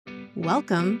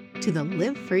Welcome to the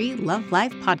Live Free, Love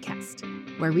Life podcast,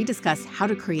 where we discuss how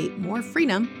to create more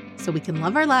freedom so we can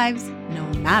love our lives no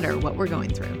matter what we're going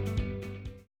through.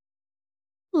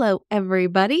 Hello,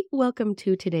 everybody. Welcome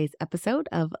to today's episode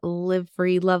of Live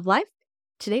Free, Love Life.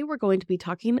 Today, we're going to be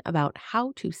talking about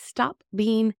how to stop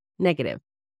being negative,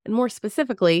 and more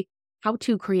specifically, how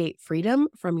to create freedom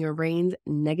from your brain's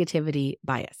negativity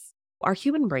bias. Our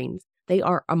human brains, they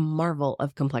are a marvel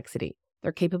of complexity.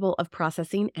 They're capable of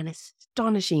processing an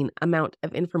astonishing amount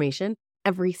of information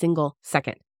every single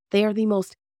second. They are the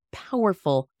most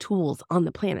powerful tools on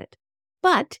the planet.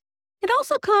 But it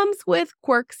also comes with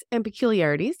quirks and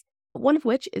peculiarities, one of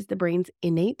which is the brain's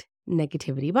innate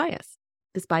negativity bias.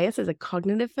 This bias is a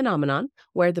cognitive phenomenon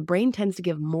where the brain tends to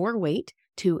give more weight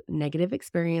to negative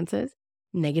experiences,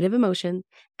 negative emotions,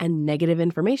 and negative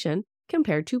information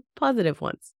compared to positive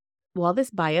ones. While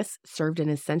this bias served an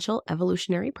essential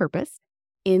evolutionary purpose,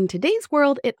 in today's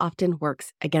world, it often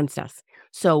works against us.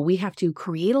 So we have to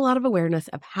create a lot of awareness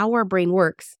of how our brain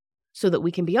works so that we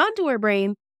can be onto our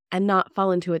brain and not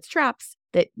fall into its traps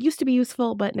that used to be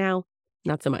useful, but now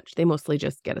not so much. They mostly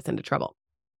just get us into trouble.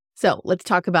 So let's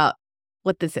talk about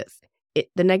what this is.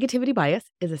 The negativity bias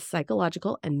is a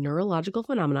psychological and neurological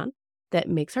phenomenon that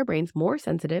makes our brains more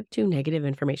sensitive to negative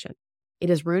information. It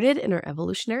is rooted in our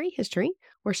evolutionary history,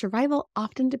 where survival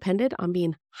often depended on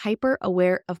being hyper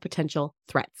aware of potential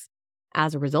threats.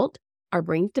 As a result, our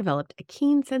brains developed a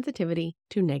keen sensitivity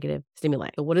to negative stimuli.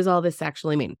 So what does all this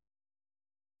actually mean?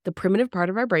 The primitive part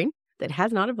of our brain that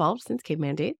has not evolved since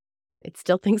caveman days, it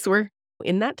still thinks we're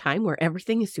in that time where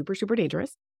everything is super, super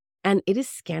dangerous, and it is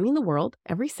scanning the world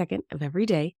every second of every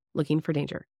day looking for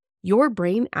danger. Your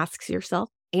brain asks yourself,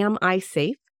 am I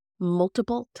safe?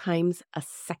 Multiple times a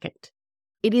second.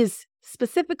 It is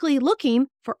specifically looking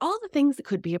for all the things that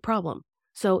could be a problem.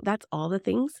 So that's all the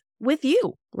things with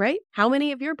you, right? How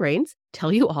many of your brains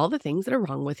tell you all the things that are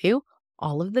wrong with you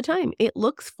all of the time? It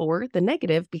looks for the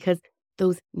negative because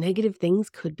those negative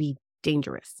things could be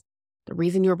dangerous. The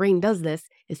reason your brain does this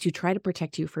is to try to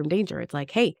protect you from danger. It's like,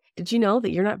 hey, did you know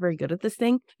that you're not very good at this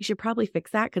thing? You should probably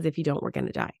fix that because if you don't, we're going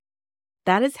to die.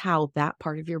 That is how that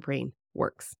part of your brain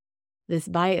works. This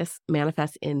bias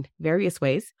manifests in various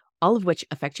ways, all of which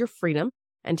affect your freedom.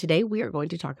 And today we are going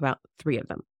to talk about 3 of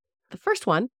them. The first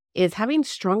one is having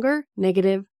stronger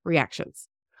negative reactions.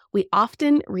 We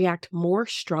often react more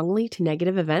strongly to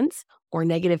negative events or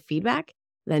negative feedback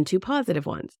than to positive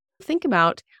ones. Think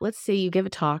about, let's say you give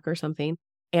a talk or something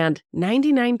and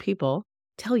 99 people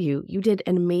tell you you did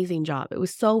an amazing job. It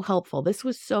was so helpful. This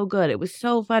was so good. It was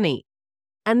so funny.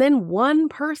 And then one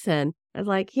person is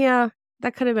like, yeah,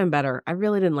 that could have been better. I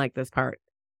really didn't like this part.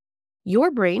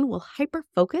 Your brain will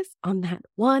hyper-focus on that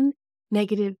one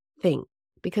negative thing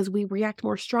because we react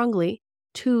more strongly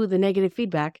to the negative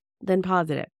feedback than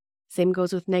positive. Same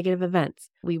goes with negative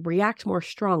events. We react more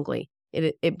strongly.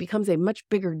 It becomes a much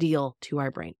bigger deal to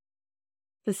our brain.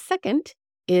 The second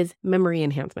is memory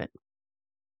enhancement.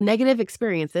 Negative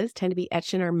experiences tend to be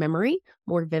etched in our memory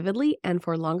more vividly and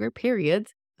for longer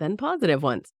periods than positive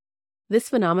ones. This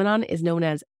phenomenon is known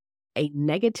as a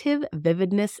negative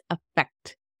vividness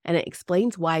effect. And it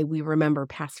explains why we remember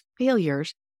past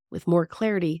failures with more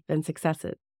clarity than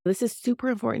successes. This is super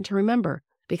important to remember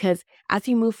because as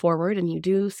you move forward and you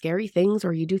do scary things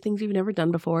or you do things you've never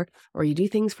done before or you do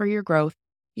things for your growth,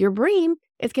 your brain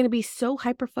is going to be so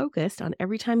hyper-focused on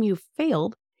every time you've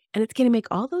failed, and it's going to make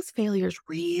all those failures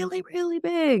really, really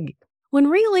big. When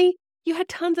really, you had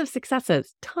tons of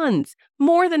successes, tons,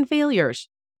 more than failures,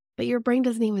 but your brain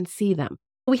doesn't even see them.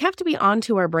 We have to be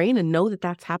onto our brain and know that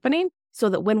that's happening, so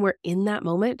that when we're in that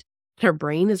moment, our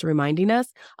brain is reminding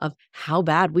us of how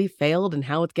bad we failed and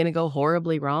how it's going to go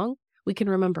horribly wrong. We can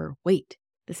remember, wait,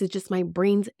 this is just my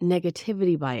brain's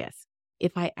negativity bias.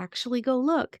 If I actually go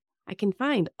look, I can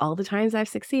find all the times I've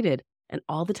succeeded and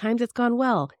all the times it's gone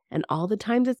well and all the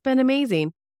times it's been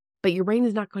amazing. But your brain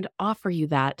is not going to offer you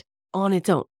that on its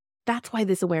own. That's why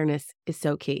this awareness is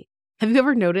so key. Have you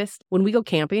ever noticed when we go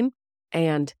camping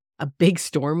and a big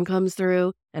storm comes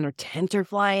through and our tents are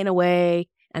flying away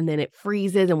and then it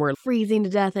freezes and we're freezing to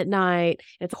death at night?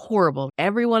 It's horrible.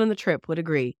 Everyone on the trip would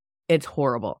agree it's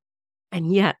horrible.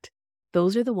 And yet,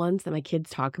 those are the ones that my kids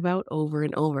talk about over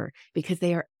and over because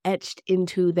they are etched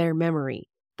into their memory.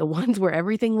 The ones where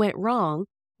everything went wrong,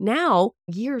 now,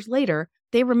 years later,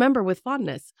 they remember with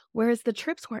fondness. Whereas the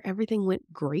trips where everything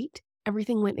went great,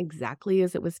 everything went exactly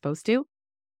as it was supposed to,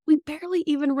 we barely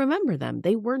even remember them.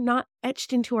 They were not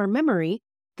etched into our memory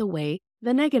the way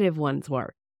the negative ones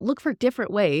were. Look for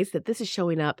different ways that this is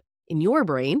showing up in your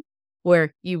brain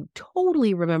where you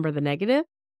totally remember the negative,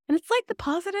 and it's like the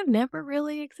positive never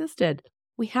really existed.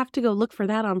 We have to go look for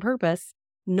that on purpose,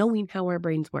 knowing how our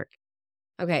brains work.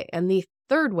 Okay, and the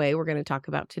third way we're going to talk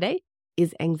about today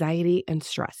is anxiety and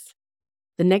stress.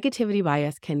 The negativity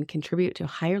bias can contribute to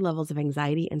higher levels of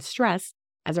anxiety and stress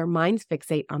as our minds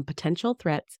fixate on potential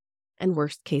threats and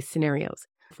worst case scenarios.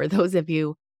 For those of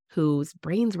you whose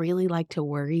brains really like to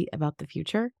worry about the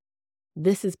future,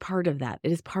 this is part of that.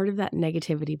 It is part of that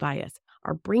negativity bias.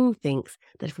 Our brain thinks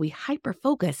that if we hyper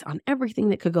focus on everything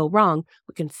that could go wrong,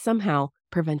 we can somehow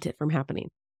prevent it from happening.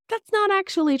 That's not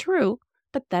actually true,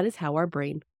 but that is how our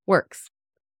brain works.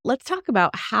 Let's talk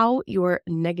about how your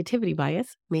negativity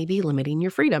bias may be limiting your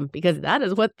freedom, because that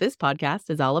is what this podcast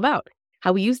is all about.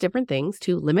 How we use different things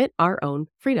to limit our own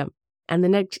freedom. And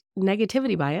the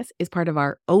negativity bias is part of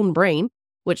our own brain,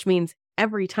 which means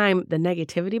every time the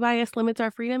negativity bias limits our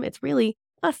freedom, it's really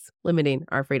us limiting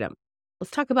our freedom.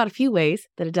 Let's talk about a few ways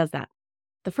that it does that.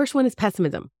 The first one is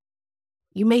pessimism.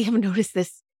 You may have noticed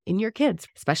this in your kids,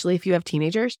 especially if you have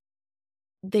teenagers.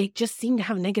 They just seem to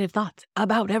have negative thoughts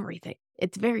about everything.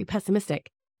 It's very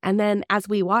pessimistic. And then as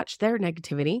we watch their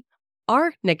negativity,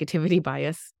 our negativity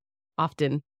bias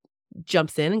often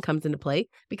jumps in and comes into play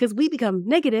because we become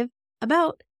negative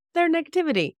about their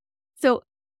negativity. So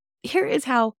here is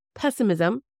how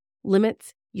pessimism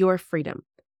limits your freedom.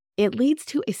 It leads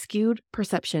to a skewed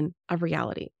perception of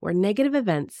reality, where negative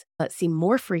events seem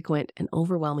more frequent and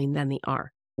overwhelming than they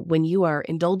are. When you are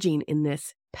indulging in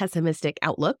this pessimistic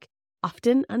outlook,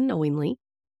 often unknowingly,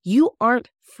 you aren't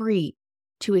free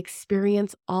to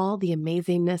experience all the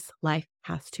amazingness life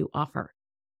has to offer.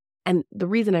 And the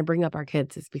reason I bring up our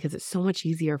kids is because it's so much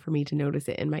easier for me to notice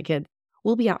it in my kids.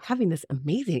 We'll be out having this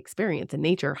amazing experience in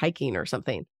nature, hiking or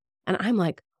something. And I'm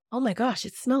like, oh my gosh,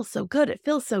 it smells so good. It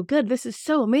feels so good. This is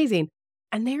so amazing.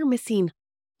 And they're missing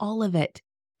all of it,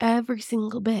 every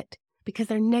single bit, because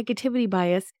their negativity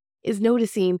bias is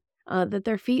noticing that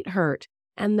their feet hurt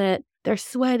and that they're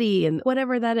sweaty and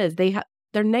whatever that is.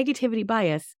 Their negativity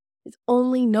bias is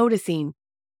only noticing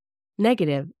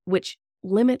negative, which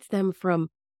limits them from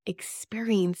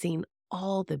experiencing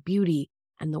all the beauty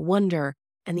and the wonder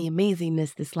and the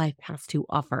amazingness this life has to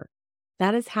offer.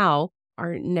 That is how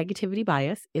our negativity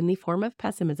bias in the form of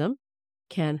pessimism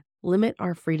can limit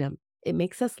our freedom. It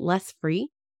makes us less free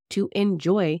to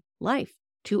enjoy life,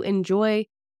 to enjoy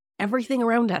everything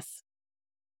around us.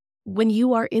 When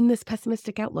you are in this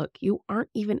pessimistic outlook, you aren't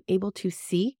even able to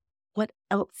see what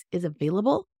else is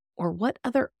available or what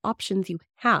other options you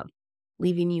have,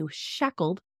 leaving you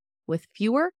shackled with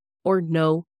fewer or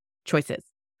no choices.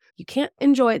 You can't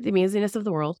enjoy the amazingness of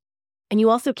the world, and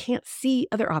you also can't see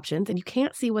other options, and you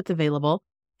can't see what's available,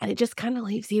 and it just kind of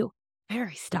leaves you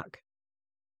very stuck.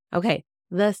 Okay,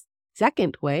 the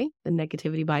second way the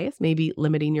negativity bias may be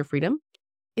limiting your freedom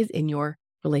is in your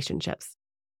relationships.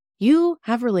 You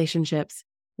have relationships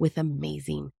with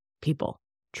amazing people,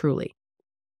 truly.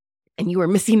 And you are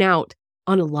missing out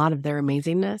on a lot of their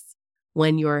amazingness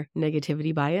when your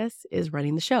negativity bias is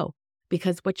running the show.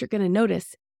 Because what you're going to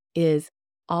notice is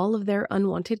all of their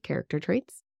unwanted character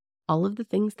traits, all of the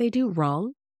things they do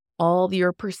wrong, all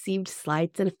your perceived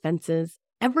slights and offenses,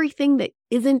 everything that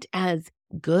isn't as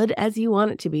good as you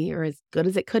want it to be or as good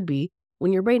as it could be.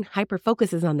 When your brain hyper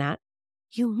focuses on that,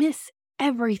 you miss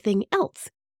everything else.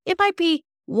 It might be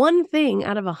one thing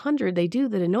out of 100 they do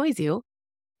that annoys you,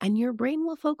 and your brain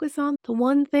will focus on the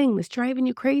one thing that's driving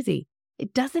you crazy.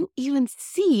 It doesn't even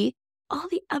see all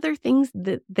the other things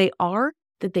that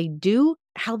they do,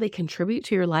 how they contribute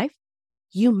to your life.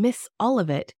 You miss all of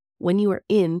it when you are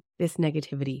in this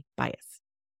negativity bias.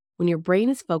 When your brain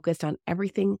is focused on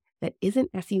everything that isn't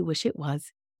as you wish it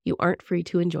was, you aren't free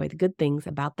to enjoy the good things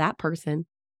about that person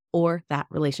or that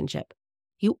relationship.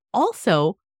 You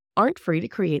also aren't free to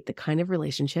create the kind of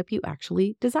relationship you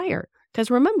actually desire.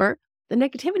 Because remember, the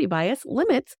negativity bias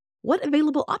limits what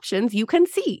available options you can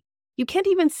see. You can't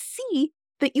even see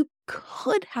that you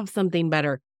could have something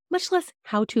better, much less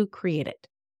how to create it.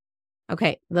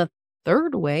 Okay, the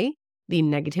third way the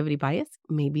negativity bias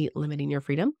may be limiting your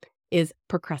freedom is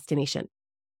procrastination.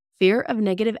 Fear of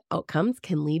negative outcomes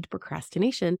can lead to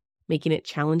procrastination, making it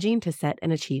challenging to set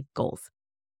and achieve goals.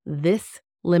 This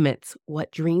limits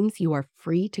what dreams you are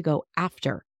free to go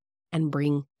after and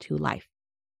bring to life.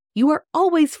 You are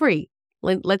always free.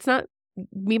 Let's not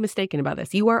be mistaken about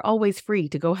this. You are always free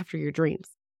to go after your dreams.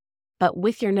 But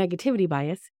with your negativity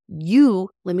bias, you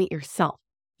limit yourself.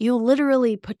 You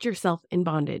literally put yourself in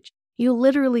bondage. You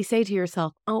literally say to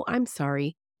yourself, oh, I'm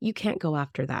sorry, you can't go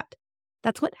after that.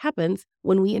 That's what happens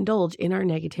when we indulge in our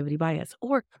negativity bias,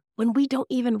 or when we don't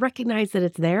even recognize that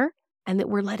it's there and that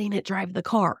we're letting it drive the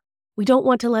car. We don't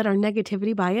want to let our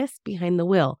negativity bias behind the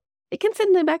wheel. It can sit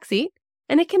in the back seat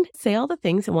and it can say all the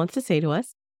things it wants to say to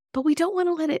us, but we don't want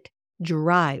to let it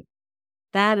drive.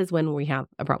 That is when we have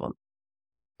a problem.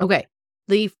 Okay,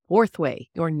 the fourth way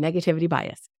your negativity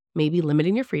bias may be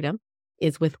limiting your freedom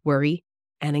is with worry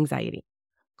and anxiety.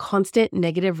 Constant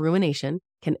negative rumination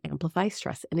can amplify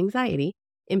stress and anxiety,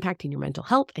 impacting your mental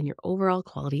health and your overall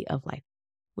quality of life.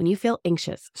 When you feel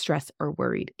anxious, stressed, or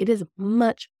worried, it is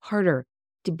much harder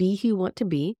to be who you want to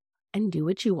be and do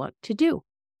what you want to do.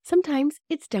 Sometimes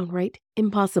it's downright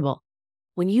impossible.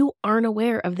 When you aren't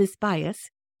aware of this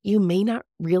bias, you may not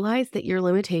realize that your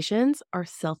limitations are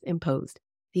self-imposed.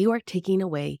 You are taking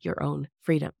away your own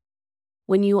freedom.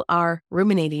 When you are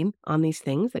ruminating on these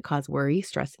things that cause worry,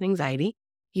 stress, and anxiety,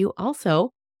 you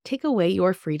also take away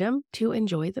your freedom to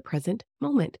enjoy the present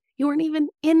moment. You aren't even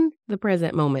in the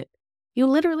present moment. You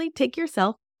literally take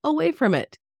yourself away from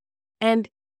it. And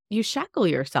you shackle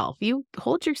yourself. You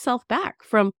hold yourself back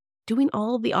from doing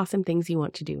all of the awesome things you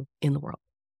want to do in the world.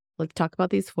 Let's talk about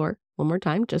these four one more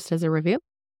time, just as a review.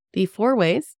 The four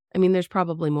ways, there's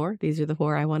probably more. These are the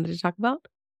four I wanted to talk about.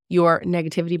 Your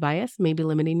negativity bias may be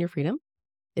limiting your freedom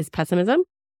is pessimism,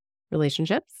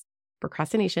 relationships,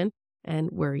 procrastination, and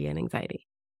worry and anxiety.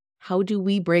 How do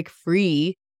we break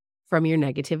free from your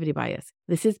negativity bias?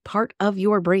 This is part of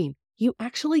your brain. You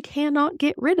actually cannot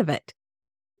get rid of it.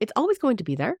 It's always going to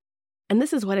be there. And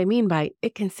this is what I mean by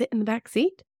it can sit in the back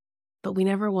seat, but we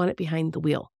never want it behind the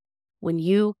wheel. When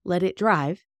you let it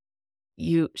drive,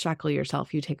 you shackle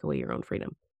yourself, you take away your own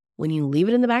freedom. When you leave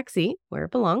it in the back seat where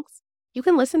it belongs, you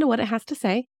can listen to what it has to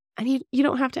say, and you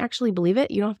don't have to actually believe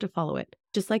it. You don't have to follow it.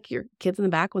 Just like your kids in the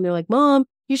back when they're like, Mom,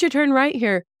 you should turn right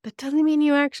here. That doesn't mean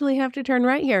you actually have to turn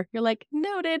right here. You're like,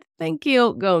 noted, thank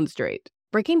you, going straight.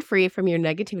 Breaking free from your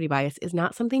negativity bias is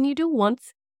not something you do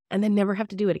once and then never have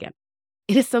to do it again.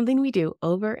 It is something we do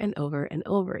over and over and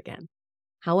over again.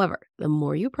 However, the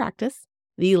more you practice,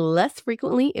 the less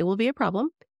frequently it will be a problem,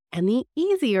 and the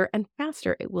easier and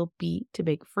faster it will be to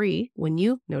break free when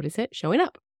you notice it showing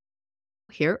up.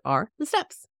 Here are the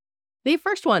steps. The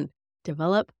first one,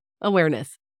 develop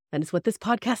awareness. That is what this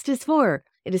podcast is for.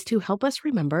 It is to help us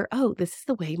remember, oh, this is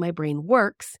the way my brain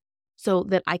works so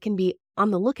that I can be on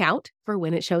the lookout for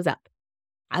when it shows up.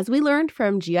 As we learned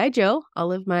from G.I. Joe,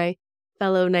 all of my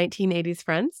fellow 1980s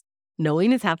friends,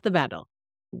 knowing is half the battle.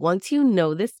 Once you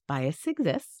know this bias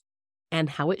exists and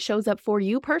how it shows up for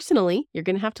you personally, you're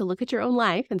going to have to look at your own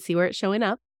life and see where it's showing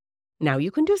up. Now you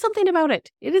can do something about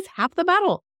it. It is half the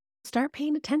battle. Start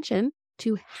paying attention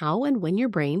to how and when your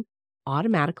brain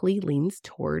automatically leans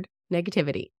toward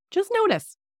negativity. Just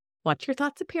notice. Watch your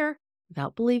thoughts appear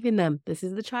without believing them. This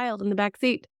is the child in the back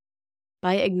seat.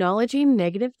 By acknowledging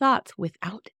negative thoughts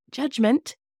without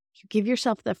judgment, you give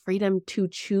yourself the freedom to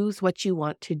choose what you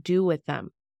want to do with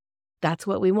them. That's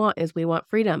what we want, is we want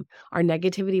freedom. Our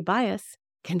negativity bias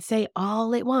can say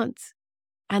all it wants,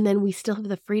 and then we still have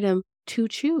the freedom to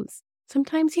choose.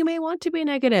 Sometimes you may want to be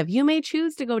negative. You may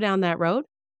choose to go down that road.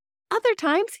 Other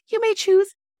times you may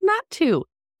choose not to.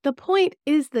 The point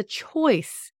is the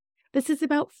choice. This is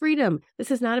about freedom.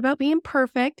 This is not about being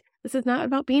perfect. This is not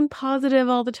about being positive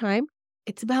all the time.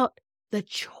 It's about the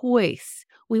choice.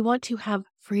 We want to have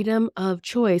freedom of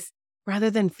choice rather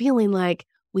than feeling like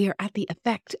we are at the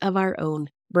effect of our own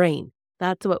brain.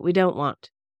 That's what we don't want.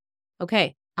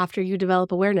 Okay, after you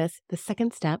develop awareness, the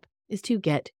second step is to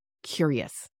get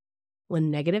curious. When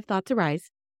negative thoughts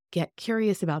arise, get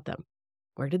curious about them.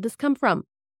 Where did this come from?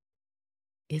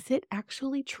 Is it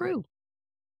actually true?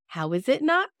 How is it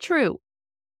not true?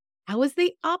 How is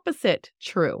the opposite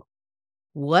true?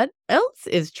 What else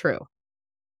is true?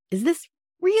 Is this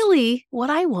really what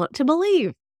I want to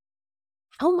believe?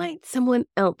 How might someone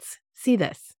else see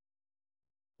this?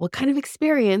 What kind of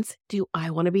experience do I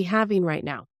want to be having right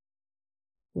now?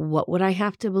 What would I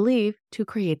have to believe to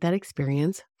create that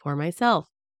experience for myself?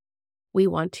 We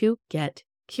want to get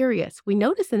curious. We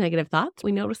notice the negative thoughts.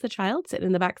 We notice the child sitting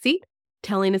in the back seat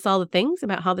telling us all the things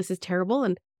about how this is terrible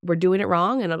and we're doing it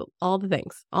wrong and all the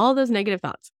things, all those negative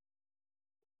thoughts.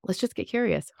 Let's just get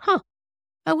curious.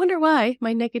 I wonder why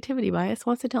my negativity bias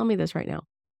wants to tell me this right now.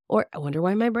 Or I wonder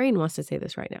why my brain wants to say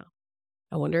this right now.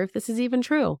 I wonder if this is even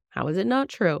true. How is it not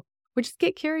true? We just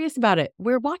get curious about it.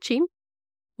 We're watching.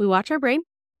 We watch our brain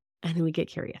and then we get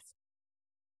curious.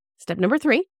 Step number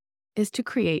 3 is to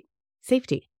create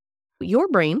safety. Your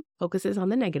brain focuses on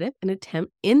the negative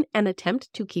in an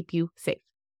attempt to keep you safe.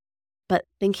 But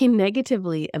thinking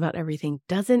negatively about everything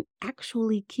doesn't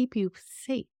actually keep you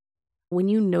safe. When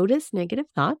you notice negative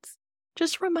thoughts,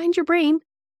 just remind your brain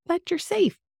that you're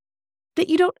safe, that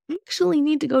you don't actually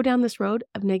need to go down this road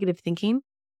of negative thinking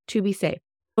to be safe.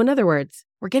 In other words,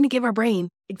 we're going to give our brain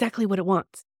exactly what it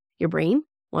wants. Your brain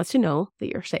wants to know that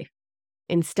you're safe.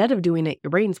 instead of doing it your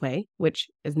brain's way, which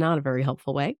is not a very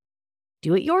helpful way,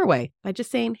 do it your way by just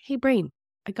saying, hey, brain,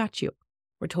 I got you.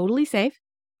 We're totally safe.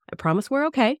 I promise we're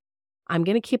okay. I'm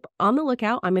going to keep on the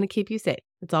lookout. I'm going to keep you safe.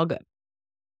 It's all good.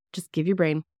 Just give your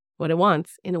brain what it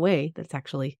wants in a way that's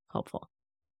actually helpful.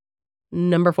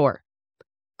 Number 4,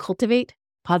 cultivate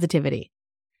positivity.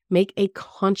 Make a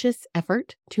conscious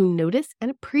effort to notice and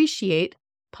appreciate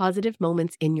positive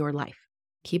moments in your life.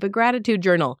 Keep a gratitude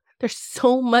journal. There's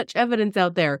so much evidence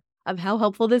out there of how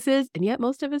helpful this is, and yet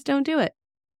most of us don't do it.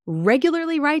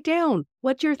 Regularly write down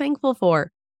what you're thankful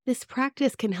for. This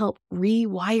practice can help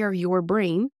rewire your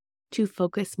brain to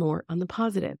focus more on the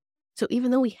positive. So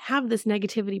even though we have this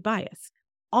negativity bias,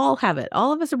 all have it.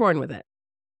 All of us are born with it.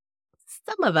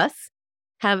 Some of us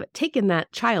have taken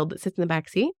that child that sits in the back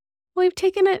seat. We've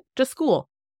taken it to school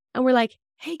and we're like,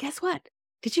 hey, guess what?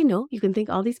 Did you know you can think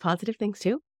all these positive things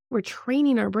too? We're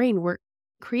training our brain. We're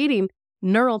creating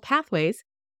neural pathways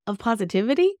of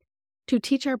positivity to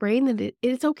teach our brain that it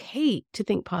is okay to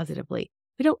think positively.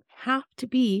 We don't have to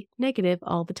be negative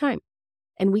all the time.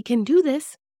 And we can do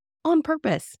this on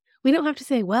purpose. We don't have to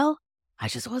say, well, I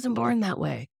just wasn't born that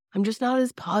way. I'm just not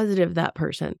as positive that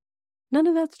person. None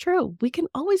of that's true. We can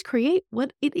always create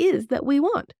what it is that we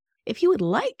want. If you would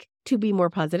like to be more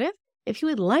positive, if you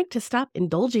would like to stop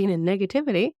indulging in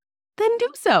negativity, then do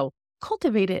so.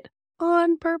 Cultivate it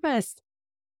on purpose.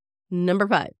 Number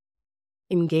 5,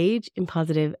 engage in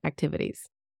positive activities.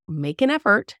 Make an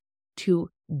effort to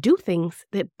do things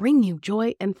that bring you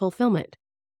joy and fulfillment.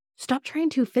 Stop trying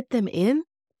to fit them in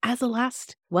as a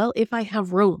last, well, if I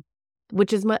have room,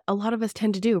 which is what a lot of us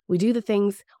tend to do. We do the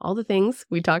things, all the things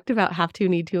we talked about have to,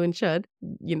 need to, and should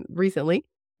recently.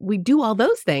 We do all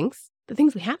those things, the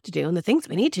things we have to do and the things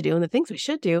we need to do and the things we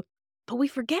should do, but we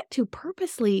forget to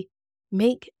purposely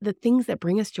make the things that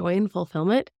bring us joy and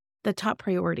fulfillment the top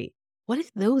priority. What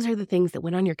if those are the things that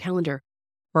went on your calendar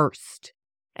first?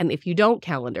 And if you don't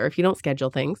calendar, if you don't schedule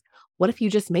things, what if you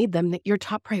just made them your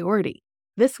top priority?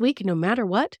 This week, no matter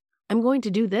what, I'm going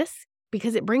to do this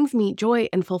because it brings me joy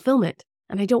and fulfillment.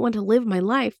 And I don't want to live my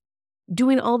life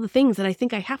doing all the things that I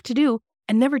think I have to do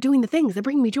and never doing the things that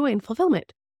bring me joy and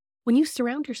fulfillment. When you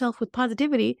surround yourself with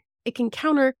positivity, it can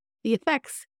counter the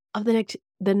effects of the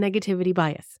negativity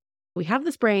bias. We have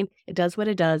this brain, it does what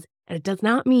it does, and it does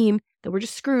not mean that we're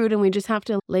just screwed and we just have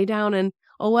to lay down and,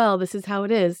 oh, well, this is how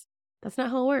it is. That's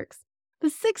not how it works. The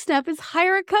 6th step is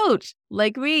hire a coach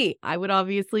like me. I would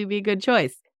obviously be a good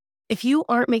choice. If you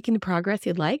aren't making the progress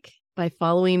you'd like by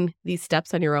following these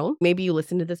steps on your own, maybe you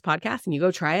listen to this podcast and you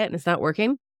go try it and it's not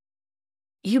working,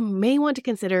 you may want to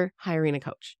consider hiring a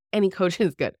coach. Any coach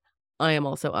is good. I am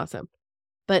also awesome.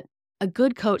 But a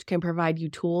good coach can provide you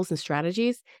tools and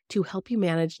strategies to help you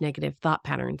manage negative thought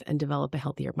patterns and develop a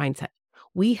healthier mindset.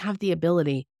 We have the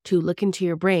ability to look into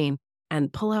your brain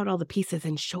and pull out all the pieces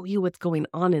and show you what's going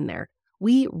on in there.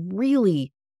 We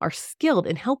really are skilled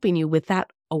in helping you with that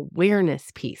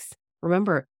awareness piece.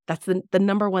 Remember, that's the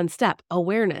number 1 step,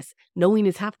 awareness. Knowing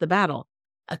is half the battle.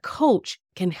 A coach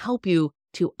can help you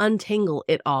to untangle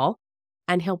it all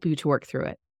and help you to work through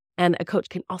it. And a coach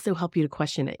can also help you to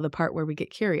question it, the part where we get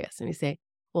curious and we say,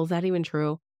 well, is that even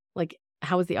true? Like,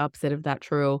 how is the opposite of that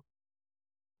true?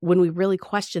 When we really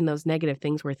question those negative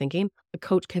things we're thinking, a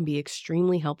coach can be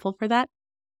extremely helpful for that.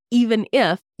 Even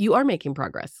if you are making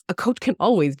progress, a coach can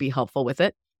always be helpful with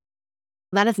it.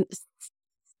 That is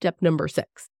step number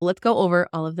 6. Let's go over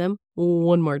all of them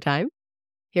one more time.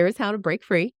 Here is how to break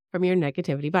free from your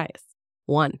negativity bias.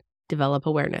 1, develop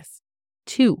awareness.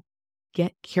 2,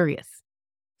 get curious.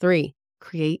 3,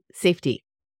 create safety.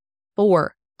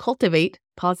 4, cultivate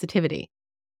positivity.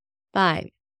 5,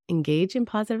 engage in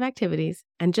positive activities.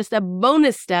 And just a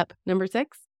bonus step, number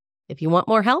 6, if you want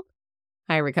more help,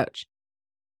 hire a coach.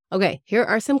 Okay, here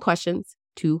are some questions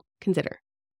to consider.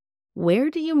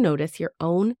 Where do you notice your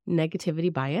own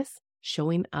negativity bias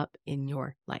showing up in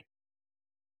your life?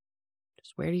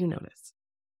 Just where do you notice?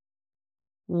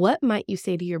 What might you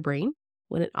say to your brain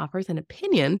when it offers an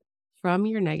opinion from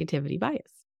your negativity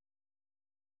bias?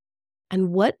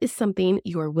 And what is something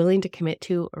you are willing to commit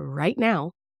to right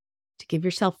now to give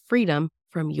yourself freedom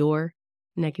from your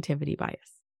negativity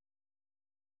bias?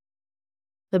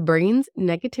 The brain's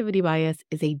negativity bias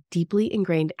is a deeply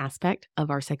ingrained aspect of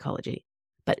our psychology,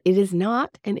 but it is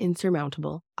not an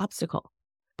insurmountable obstacle.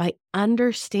 By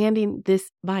understanding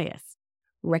this bias,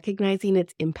 recognizing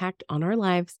its impact on our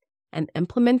lives, and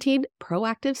implementing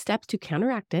proactive steps to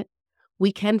counteract it,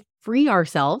 we can free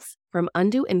ourselves from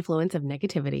undue influence of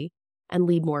negativity and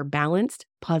lead more balanced,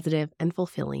 positive, and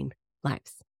fulfilling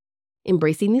lives.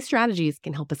 Embracing these strategies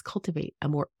can help us cultivate a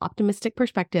more optimistic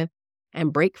perspective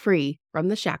and break free from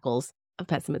the shackles of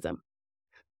pessimism.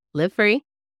 Live free,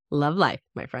 love life,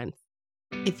 my friends.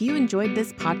 If you enjoyed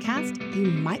this podcast, you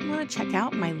might want to check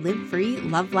out my Live Free,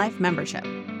 Love Life membership,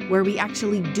 where we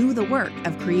actually do the work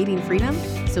of creating freedom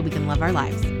so we can love our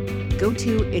lives. Go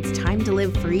to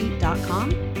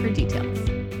itstimetolivefree.com for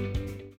details.